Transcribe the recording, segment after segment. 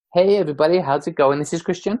Hey everybody, how's it going? This is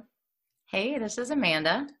Christian, Hey, this is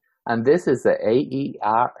Amanda, and this is the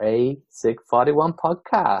AERA SIG 41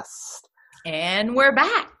 podcast. and we're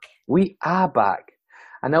back. We are back.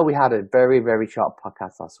 I know we had a very short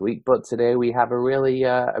podcast last week, but today we have a really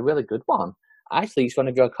good one. Actually, it's one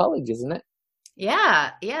of your colleagues, isn't it? Yeah.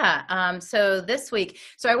 So this week,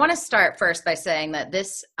 I want to start first by saying that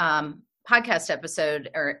this podcast episode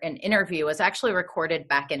or an interview was actually recorded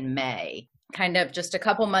back in May, kind of just a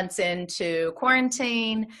couple months into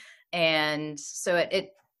quarantine. And so it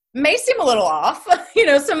may seem a little off,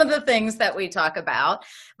 some of the things that we talk about,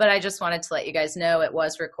 but I just wanted to let you guys know it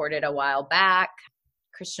was recorded a while back.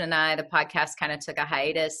 Christian and I, the podcast kind of took a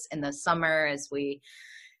hiatus in the summer as we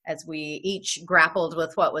each grappled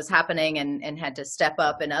with what was happening and had to step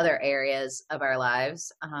up in other areas of our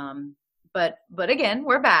lives. But again,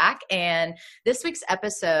 we're back. And this week's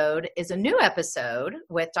episode is a new episode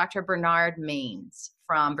with Dr. Bernard Means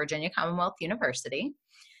from Virginia Commonwealth University.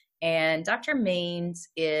 And Dr. Means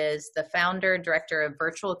is the founder, director of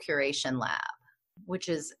Virtual Curation Lab, which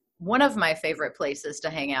is one of my favorite places to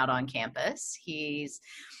hang out on campus. He's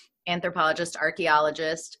anthropologist,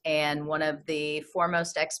 archaeologist, and one of the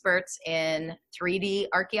foremost experts in 3D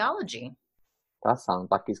archaeology. That sounds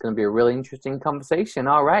like it's going to be a really interesting conversation.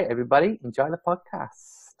 All right, everybody, enjoy the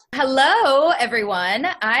podcast. Hello, everyone.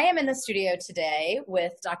 I am in the studio today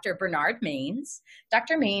with Dr. Bernard Means.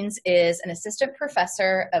 Dr. Means is an assistant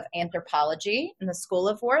professor of anthropology in the School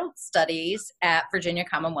of World Studies at Virginia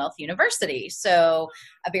Commonwealth University. So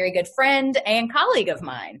a very good friend and colleague of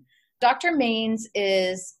mine. Dr. Means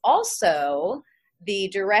is also the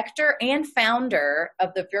director and founder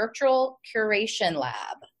of the Virtual Curation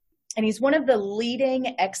Lab. And he's one of the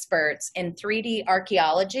leading experts in 3D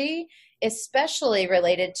archaeology, especially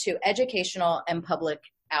related to educational and public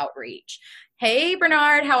outreach. Hey,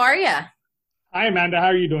 Bernard, how are you? Hi, Amanda. How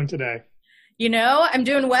are you doing today? I'm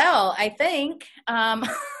doing well, I think. I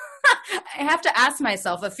have to ask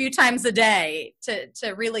myself a few times a day to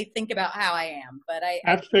really think about how I am. But I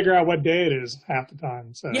have to figure out what day it is half the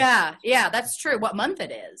time. So Yeah, that's true. What month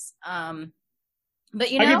it is. But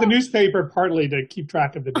I get the newspaper partly to keep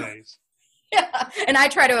track of the days. Yeah, and I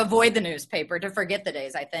try to avoid the newspaper to forget the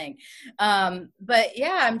days, I think. But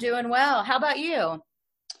yeah, I'm doing well. How about you?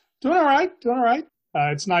 Doing all right.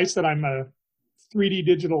 It's nice that I'm a 3D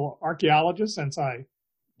digital archaeologist since I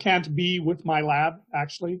can't be with my lab,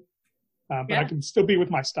 actually. But I can still be with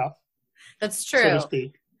my stuff. That's true. So to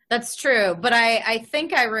speak. That's true. But I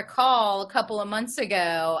think I recall a couple of months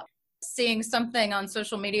ago seeing something on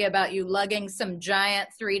social media about you lugging some giant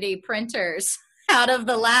 3D printers out of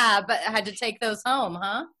the lab, but had to take those home,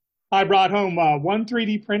 huh? I brought home one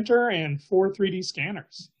 3D printer and 4 3D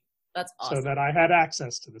scanners. That's awesome. So that I had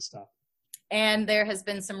access to the stuff. And there has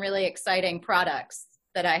been some really exciting products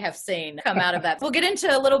that I have seen come out of that. We'll get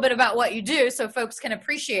into a little bit about what you do so folks can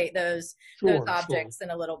appreciate those objects in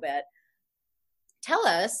a little bit. Tell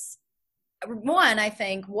us, one, I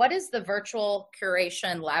think, what is the Virtual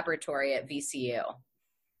Curation Laboratory at VCU?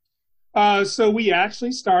 So we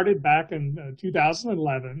actually started back in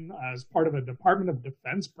 2011 as part of a Department of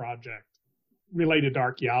Defense project related to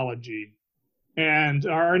archaeology. And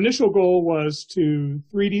our initial goal was to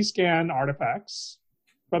 3D scan artifacts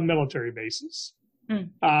from military bases.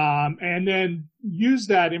 And then use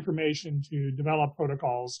that information to develop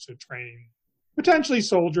protocols to train potentially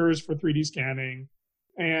soldiers for 3D scanning.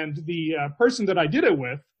 And the person that I did it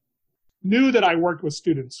with knew that I worked with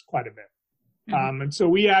students quite a bit. And so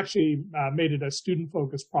we actually made it a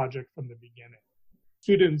student-focused project from the beginning.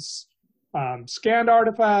 Students scanned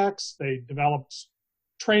artifacts. They developed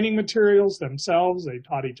training materials themselves. They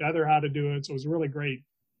taught each other how to do it. So it was a really great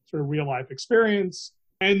sort of real-life experience.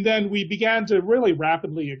 And then we began to really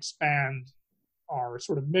rapidly expand our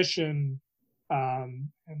sort of mission and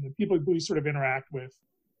the people we sort of interact with.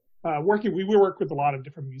 We work with a lot of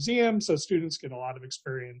different museums, so students get a lot of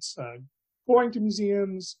experience going to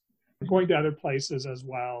museums, going to other places as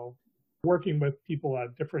well, working with people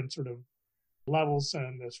at different sort of levels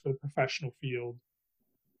in this for the professional field.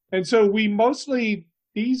 And so we mostly,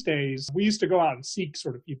 these days, we used to go out and seek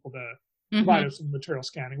sort of people to provide us with material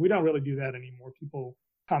scanning. We don't really do that anymore. People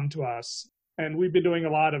come to us, and we've been doing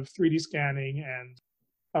a lot of 3D scanning and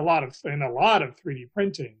a lot of 3D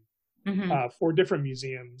printing for different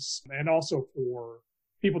museums, and also for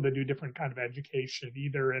people that do different kind of education,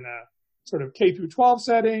 either in a sort of K through 12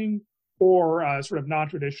 setting or sort of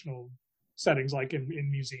non-traditional settings like in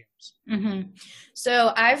museums.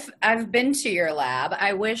 So I've been to your lab.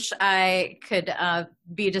 I wish I could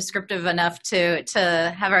be descriptive enough to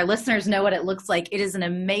have our listeners know what it looks like. It is an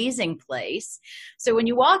amazing place. So when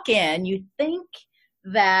you walk in, you think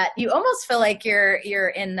that you almost feel like you're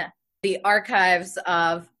in the archives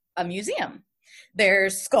of a museum.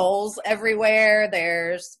 There's skulls everywhere,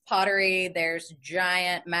 there's pottery, there's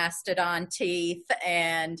giant mastodon teeth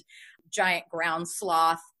and giant ground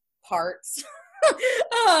sloth parts.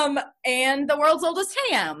 And the world's oldest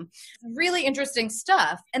ham. Really interesting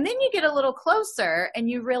stuff. And then you get a little closer and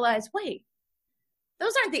you realize, wait,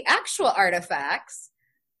 those aren't the actual artifacts.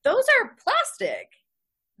 Those are plastic.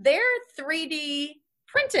 They're 3D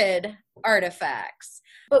printed artifacts.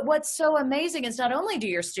 But what's so amazing is not only do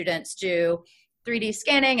your students do 3D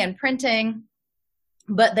scanning and printing,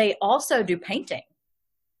 but they also do painting.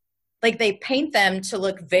 Like they paint them to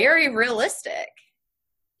look very realistic.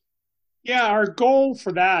 Yeah, our goal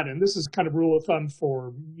for that, and this is kind of rule of thumb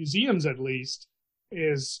for museums at least,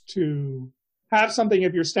 is to have something,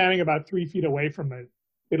 if you're standing about 3 feet away from it,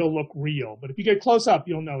 it'll look real. But if you get close up,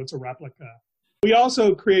 you'll know it's a replica. We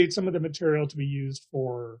also create some of the material to be used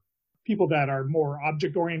for people that are more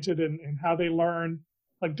object-oriented in how they learn,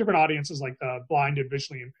 like different audiences like the blind and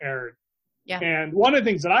visually impaired. Yeah. And one of the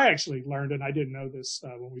things that I actually learned, and I didn't know this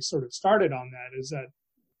when we sort of started on that, is that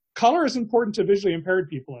color is important to visually impaired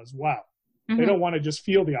people as well. They don't want to just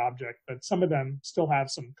feel the object, but some of them still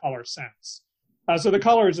have some color sense. So the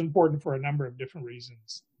color is important for a number of different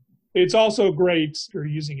reasons. It's also great if you're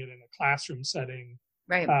using it in a classroom setting.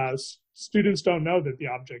 Right. Students don't know that the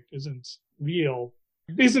object isn't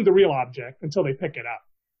the real object until they pick it up.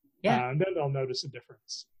 Yeah. And then they'll notice a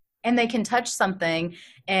difference. And they can touch something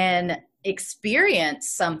and experience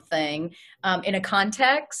something in a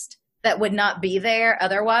context that would not be there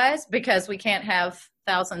otherwise, because we can't have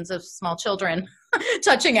thousands of small children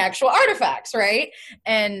touching actual artifacts, right?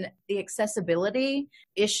 And the accessibility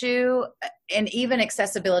issue, and even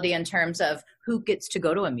accessibility in terms of who gets to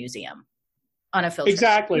go to a museum on a field trip.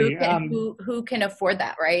 Exactly. Who can afford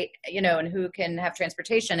that, right? You know, and who can have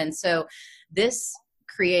transportation. And so this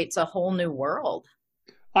creates a whole new world.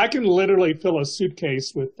 I can literally fill a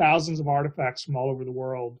suitcase with thousands of artifacts from all over the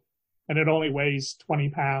world, and it only weighs 20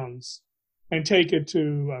 pounds, and take it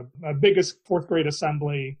to a biggest fourth grade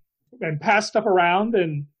assembly and pass stuff around.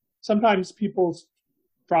 And sometimes people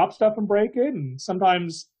drop stuff and break it, and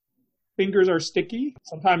sometimes fingers are sticky.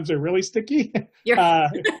 Sometimes they're really sticky. And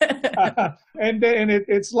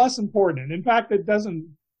it's less important. And in fact, it doesn't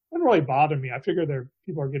really bother me. I figure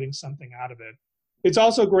people are getting something out of it. It's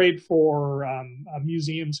also great for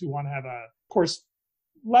museums who want to have of course,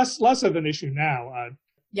 less of an issue now,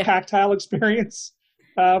 tactile experience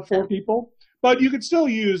for people. But you could still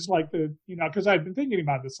use because I've been thinking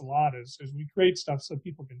about this a lot as we create stuff so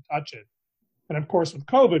people can touch it. And of course, with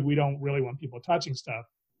COVID, we don't really want people touching stuff.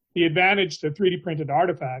 The advantage to 3D printed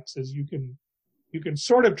artifacts is you can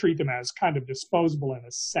sort of treat them as kind of disposable in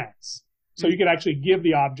a sense. So you could actually give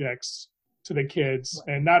the objects to the kids,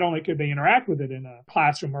 and not only could they interact with it in a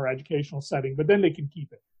classroom or educational setting, but then they can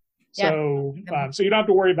keep it. So you don't have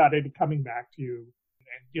to worry about it coming back to you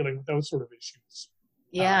and dealing with those sort of issues.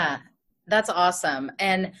 Yeah. That's awesome.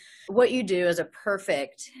 And what you do is a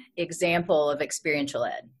perfect example of experiential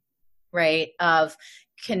ed, right? Of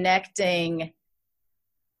connecting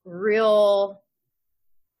real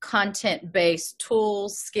content-based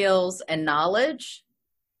tools, skills, and knowledge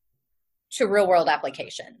to real-world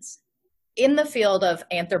applications. In the field of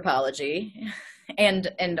anthropology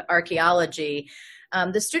and archaeology,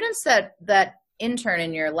 the students that intern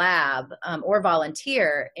in your lab or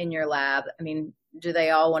volunteer in your lab, I mean, do they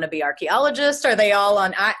all want to be archaeologists? Are they all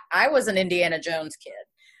on? I was an Indiana Jones kid.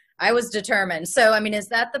 I was determined. So, I mean, is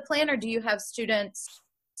that the plan, or do you have students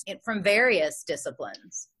from various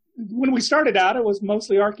disciplines? When we started out, it was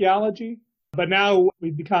mostly archaeology, but now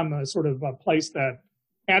we've become a sort of a place that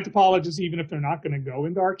anthropologists, even if they're not going to go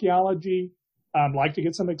into archaeology, like to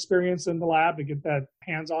get some experience in the lab to get that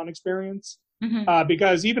hands-on experience. Mm-hmm.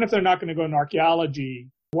 Because even if they're not going to go into archaeology,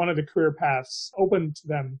 one of the career paths open to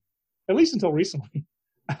them, at least until recently,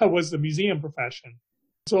 was the museum profession.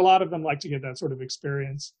 So a lot of them like to get that sort of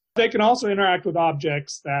experience. They can also interact with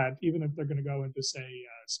objects that, even if they're going to go into, say,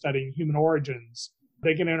 studying human origins,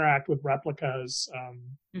 they can interact with replicas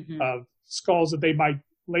of skulls that they might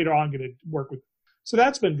later on get to work with. So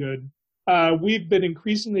that's been good. We've been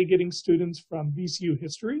increasingly getting students from VCU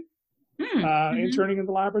history interning in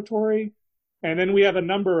the laboratory. And then we have a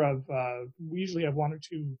number of, we usually have 1 or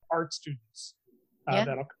 2 art students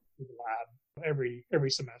that'll come to the lab every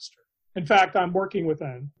semester. In fact, I'm working with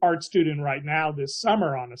an art student right now this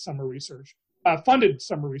summer on a funded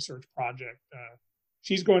summer research project.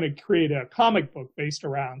 She's going to create a comic book based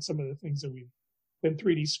around some of the things that we've been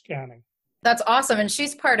 3D scanning. That's awesome. And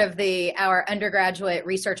she's part of our undergraduate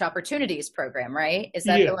research opportunities program, right? Is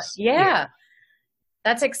that the one? Yeah.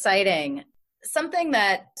 That's exciting. Something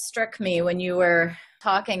that struck me when you were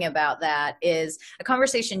talking about that is a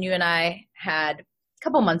conversation you and I had a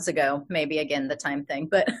couple months ago, maybe again the time thing,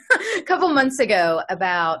 but a couple months ago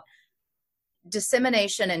about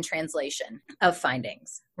dissemination and translation of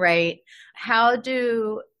findings, right? How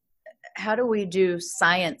do we do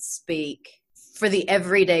science speak for the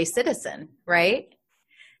everyday citizen, right?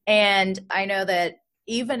 And I know that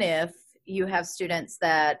even if you have students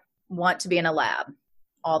that want to be in a lab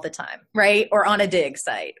all the time, right? Or on a dig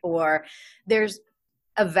site, or there's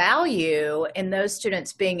a value in those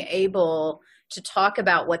students being able to talk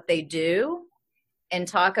about what they do and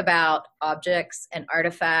talk about objects and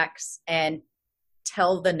artifacts and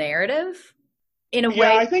tell the narrative in a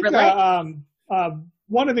way. I think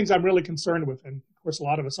one of the things I'm really concerned with, and of course a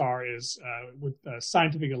lot of us are, is with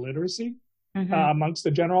scientific illiteracy amongst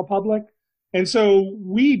the general public. And so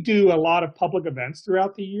we do a lot of public events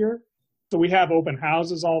throughout the year. So we have open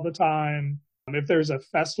houses all the time. If there's a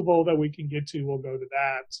festival that we can get to, we'll go to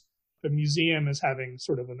that. The museum is having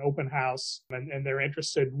sort of an open house, and they're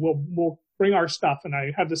interested. We'll bring our stuff, and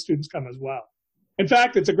I have the students come as well. In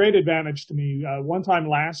fact, it's a great advantage to me. One time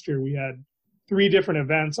last year, we had 3 different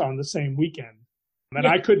events on the same weekend, and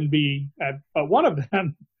I couldn't be at one of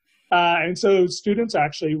them. And so students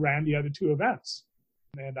actually ran the other 2 events,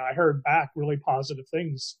 and I heard back really positive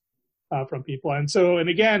things from people. And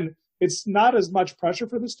again, it's not as much pressure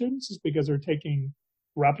for the students, is because they're taking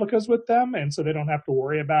replicas with them, and so they don't have to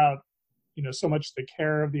worry about, so much the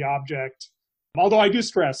care of the object. Although I do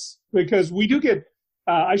stress, because we do get,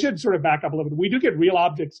 I should sort of back up a little bit. We do get real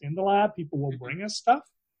objects in the lab. People will bring us stuff,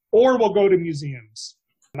 or we'll go to museums.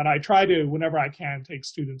 And I try to, whenever I can, take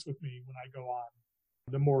students with me when I go on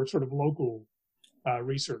the more sort of local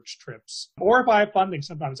research trips. Or if I have funding,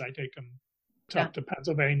 sometimes I take them to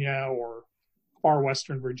Pennsylvania or far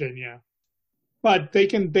western Virginia. But they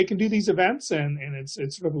can do these events, and it's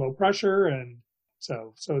sort of low pressure, and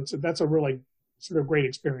so that's a really sort of great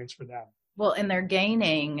experience for them. Well, and they're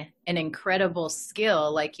gaining an incredible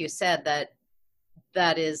skill, like you said,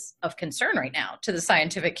 that is of concern right now to the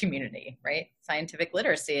scientific community, right? Scientific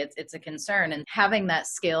literacy, it's a concern, and having that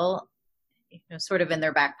skill, sort of in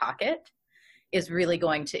their back pocket is really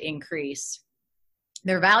going to increase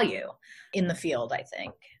their value in the field, I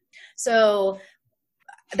think. So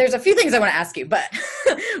there's a few things I want to ask you, but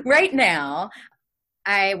right now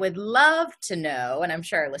I would love to know, and I'm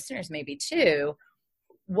sure our listeners maybe too,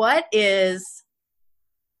 what is,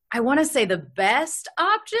 I want to say, the best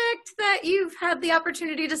object that you've had the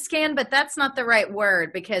opportunity to scan, but that's not the right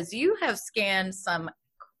word, because you have scanned some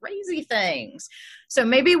crazy things. So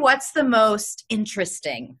maybe what's the most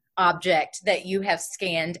interesting object that you have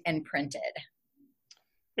scanned and printed?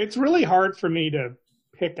 It's really hard for me to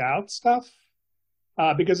pick out stuff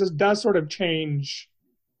because it does sort of change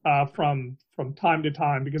from time to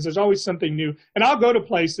time, because there's always something new. And I'll go to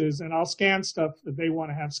places and I'll scan stuff that they want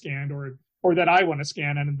to have scanned, or that I want to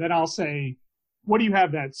scan, and then I'll say, what do you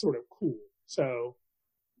have that's sort of cool? So,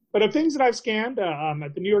 but of things that I've scanned,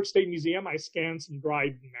 at the New York State Museum, I scanned some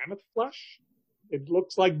dried mammoth flesh. It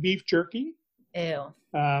looks like beef jerky. Ew.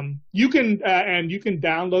 You can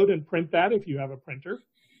download and print that if you have a printer.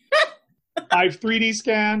 I've 3D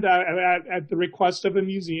scanned at the request of a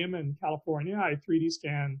museum in California. I 3D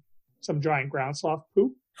scanned some giant ground sloth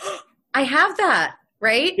poop. I have that,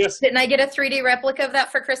 right? Yes. Didn't I get a 3D replica of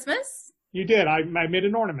that for Christmas? You did. I made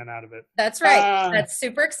an ornament out of it. That's right. That's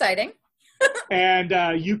super exciting. And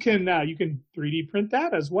you can 3D print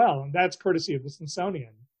that as well, and that's courtesy of the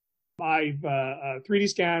Smithsonian. I've 3D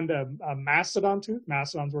scanned a mastodon tooth.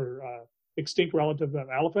 Mastodons were extinct relatives of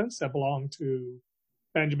elephants that belonged to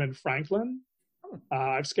Benjamin Franklin.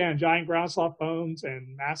 I've scanned giant ground sloth bones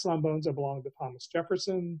and mastodon bones that belonged to Thomas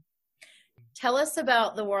Jefferson. Tell us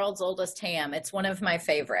about the world's oldest ham. It's one of my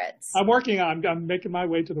favorites. I'm making my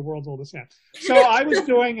way to the world's oldest ham. So I was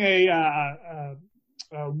doing a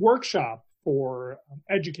workshop for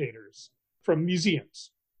educators from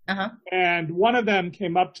museums. And one of them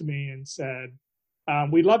came up to me and said,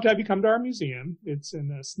 we'd love to have you come to our museum. It's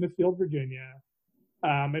in Smithfield, Virginia.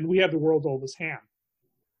 And we have the world's oldest ham.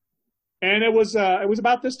 And it was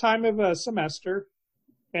about this time of a semester,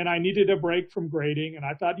 and I needed a break from grading. And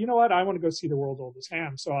I thought, you know what? I want to go see the world's oldest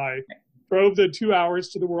ham. So I drove the 2 hours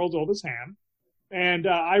to the world's oldest ham. And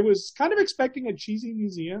I was kind of expecting a cheesy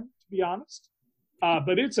museum, to be honest.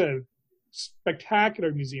 But it's a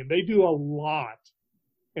spectacular museum. They do a lot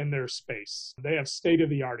in their space. They have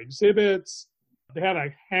state-of-the-art exhibits. They have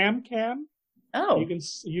a ham cam. Oh. You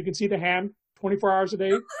can see the ham 24 hours a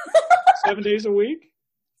day, 7 days a week,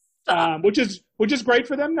 which is great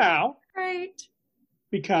for them now. Right.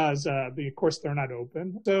 because, of course, they're not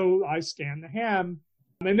open. So I scanned the ham.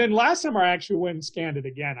 And then last summer, I actually went and scanned it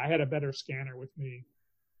again. I had a better scanner with me.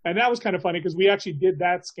 And that was kind of funny because we actually did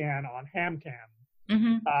that scan on HamCam.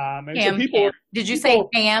 Mm-hmm. And so people. Did you say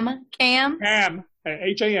ham cam? Ham,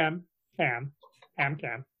 HAM,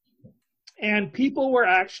 HamCam. And people were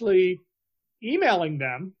actually emailing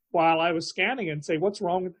them while I was scanning it and say, "What's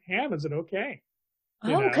wrong with the ham? Is it okay?"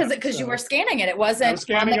 Oh, because you were scanning it. It wasn't. I was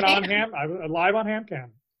scanning it on ham. I was live on HamCam.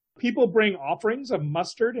 People bring offerings of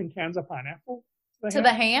mustard and cans of pineapple to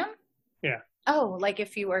the ham. Yeah. Oh, like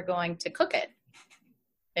if you were going to cook it.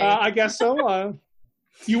 I guess so.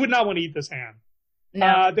 You would not want to eat this ham.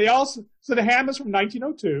 No. So the ham is from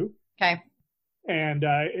 1902. Okay. And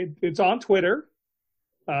it's on Twitter.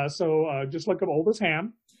 So just look up Oldest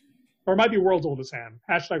Ham, or it might be World's Oldest Ham. #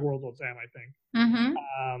 World's Oldest Ham, I think.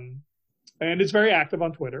 Mm-hmm. And it's very active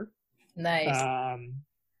on Twitter. Nice.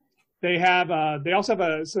 They also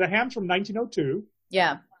have so the ham's from 1902.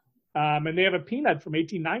 Yeah. And they have a peanut from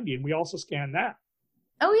 1890, and we also scan that.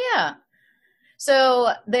 Oh, yeah.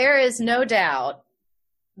 So there is no doubt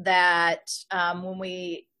that when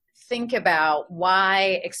we think about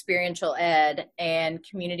why experiential ed and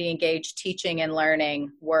community engaged teaching and learning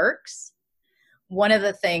works, one of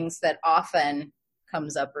the things that often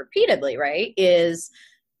comes up repeatedly, right, is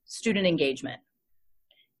student engagement.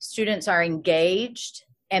 Students are engaged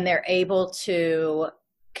and they're able to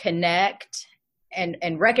connect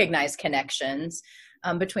and recognize connections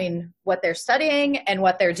between what they're studying and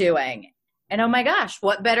what they're doing. And oh my gosh,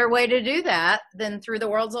 what better way to do that than through the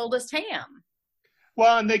world's oldest ham?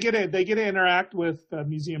 Well, and they get to interact with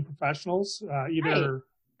museum professionals, either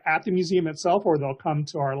at the museum itself or they'll come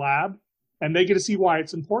to our lab, and they get to see why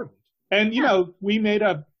it's important. And, we made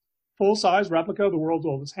a full-size replica of the world's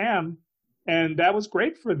oldest ham, and that was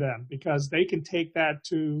great for them because they can take that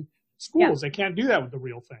to schools. Yeah. They can't do that with the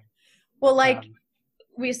real thing. Well, like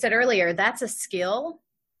we said earlier, that's a skill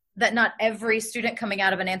that not every student coming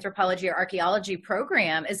out of an anthropology or archaeology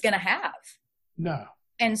program is going to have. No.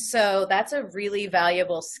 And so that's a really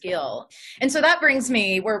valuable skill. And so that brings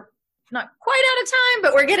me, we're not quite out of time,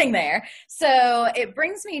 but we're getting there. So it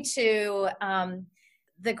brings me to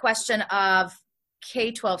the question of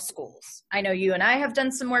K-12 schools. I know you and I have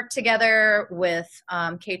done some work together with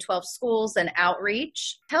K-12 schools and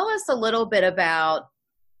outreach. Tell us a little bit about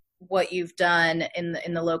what you've done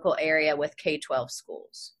in the local area with K-12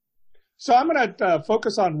 schools. So I'm going to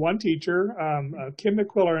focus on one teacher, Kim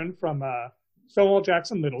McQuilleran from Stonewall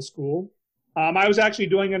Jackson Middle School. I was actually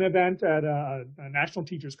doing an event at a National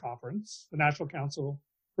Teachers Conference, the National Council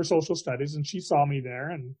for Social Studies, and she saw me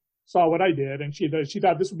there and saw what I did, and she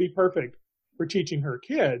thought this would be perfect for teaching her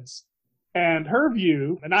kids. And her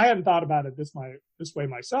view, and I hadn't thought about it this way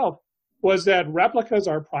myself, was that replicas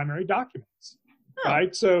are primary documents,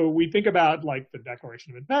 right? So we think about like the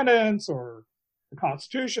Declaration of Independence or the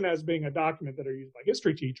Constitution as being a document that are used by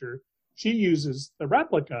history teacher. She uses the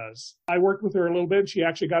replicas. I worked with her a little bit. She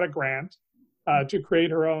actually got a grant to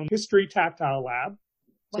create her own history tactile lab.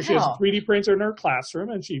 So she has a 3D printer in her classroom,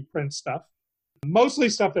 and she prints stuff. Mostly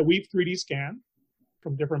stuff that we've 3D scanned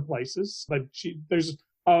from different places. But there's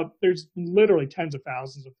literally tens of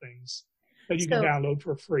thousands of things that you can download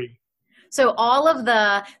for free. So all of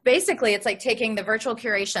basically it's like taking the virtual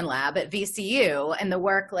curation lab at VCU and the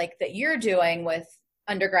work like that you're doing with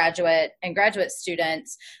undergraduate and graduate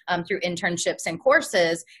students through internships and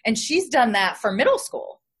courses. And she's done that for middle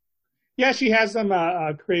school. Yeah, she has them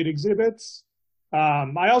create exhibits.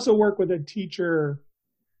 I also work with a teacher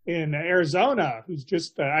in Arizona who's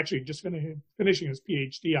just finishing his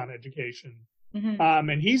PhD on education. Mm-hmm.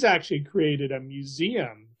 And he's actually created a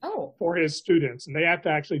museum for his students, and they have to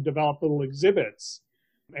actually develop little exhibits.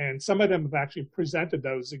 And some of them have actually presented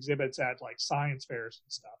those exhibits at like science fairs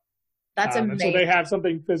and stuff. That's amazing. And so they have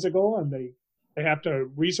something physical, and they have to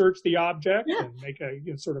research the object and make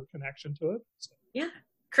a sort of connection to it. So. Yeah.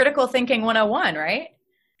 Critical thinking 101, right?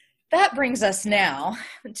 That brings us now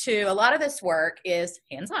to a lot of this work is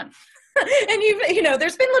hands-on. And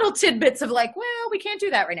there's been little tidbits of like, well, we can't do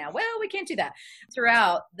that right now. Well, we can't do that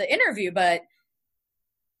throughout the interview. But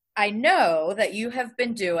I know that you have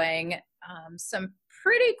been doing some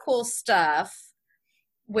pretty cool stuff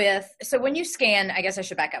so when you scan, I guess I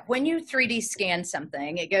should back up. When you 3D scan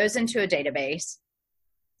something, it goes into a database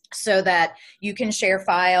so that you can share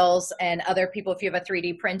files and other people, if you have a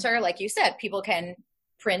 3D printer, like you said, people can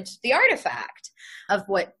print the artifact of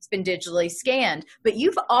what's been digitally scanned. But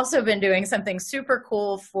you've also been doing something super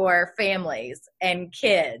cool for families and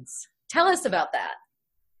kids. Tell us about that.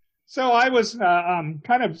 So I was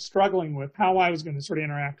kind of struggling with how I was going to sort of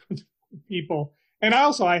interact with people. And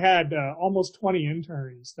I had almost 20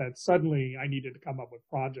 interns that suddenly I needed to come up with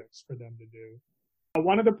projects for them to do.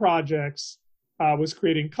 One of the projects was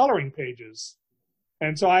creating coloring pages.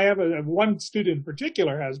 And so I have one student in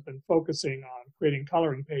particular has been focusing on creating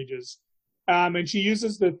coloring pages. And she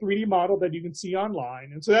uses the 3D model that you can see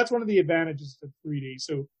online. And so that's one of the advantages of 3D.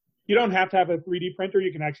 So you don't have to have a 3D printer.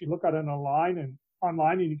 You can actually look at it online and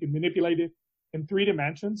you can manipulate it in 3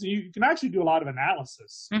 dimensions. You can actually do a lot of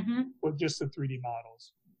analysis with just the 3D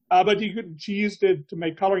models. But she used it to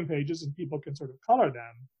make coloring pages, and people can sort of color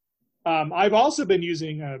them. I've also been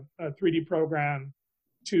using a 3D program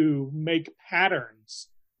to make patterns,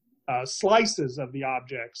 slices of the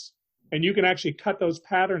objects, and you can actually cut those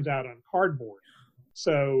patterns out on cardboard.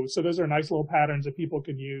 So those are nice little patterns that people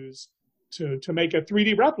can use to make a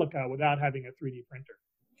 3D replica without having a 3D printer.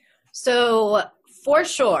 So for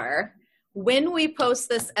sure, when we post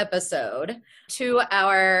this episode to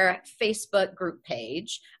our Facebook group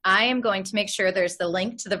page, I am going to make sure there's the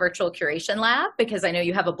link to the Virtual Curation Lab, because I know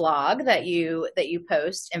you have a blog that you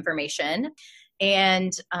post information,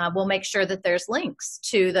 and we'll make sure that there's links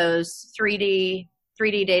to those 3D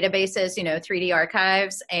databases, 3D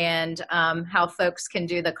archives, and how folks can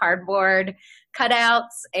do the cardboard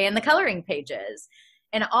cutouts and the coloring pages.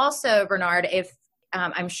 And also, Bernard, if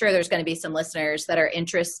I'm sure there's going to be some listeners that are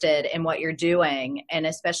interested in what you're doing, and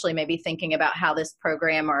especially maybe thinking about how this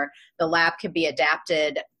program or the lab could be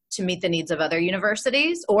adapted to meet the needs of other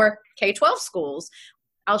universities or K-12 schools.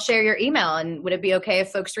 I'll share your email, and would it be okay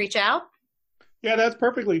if folks reach out? Yeah, that's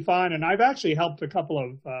perfectly fine. And I've actually helped a couple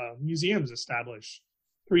of museums establish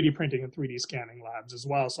 3D printing and 3D scanning labs as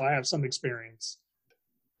well. So I have some experience.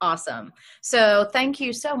 Awesome. So thank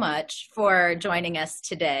you so much for joining us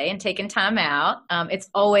today and taking time out. It's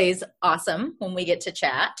always awesome when we get to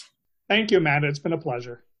chat. Thank you, Amanda. It's been a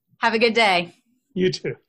pleasure. Have a good day. You too.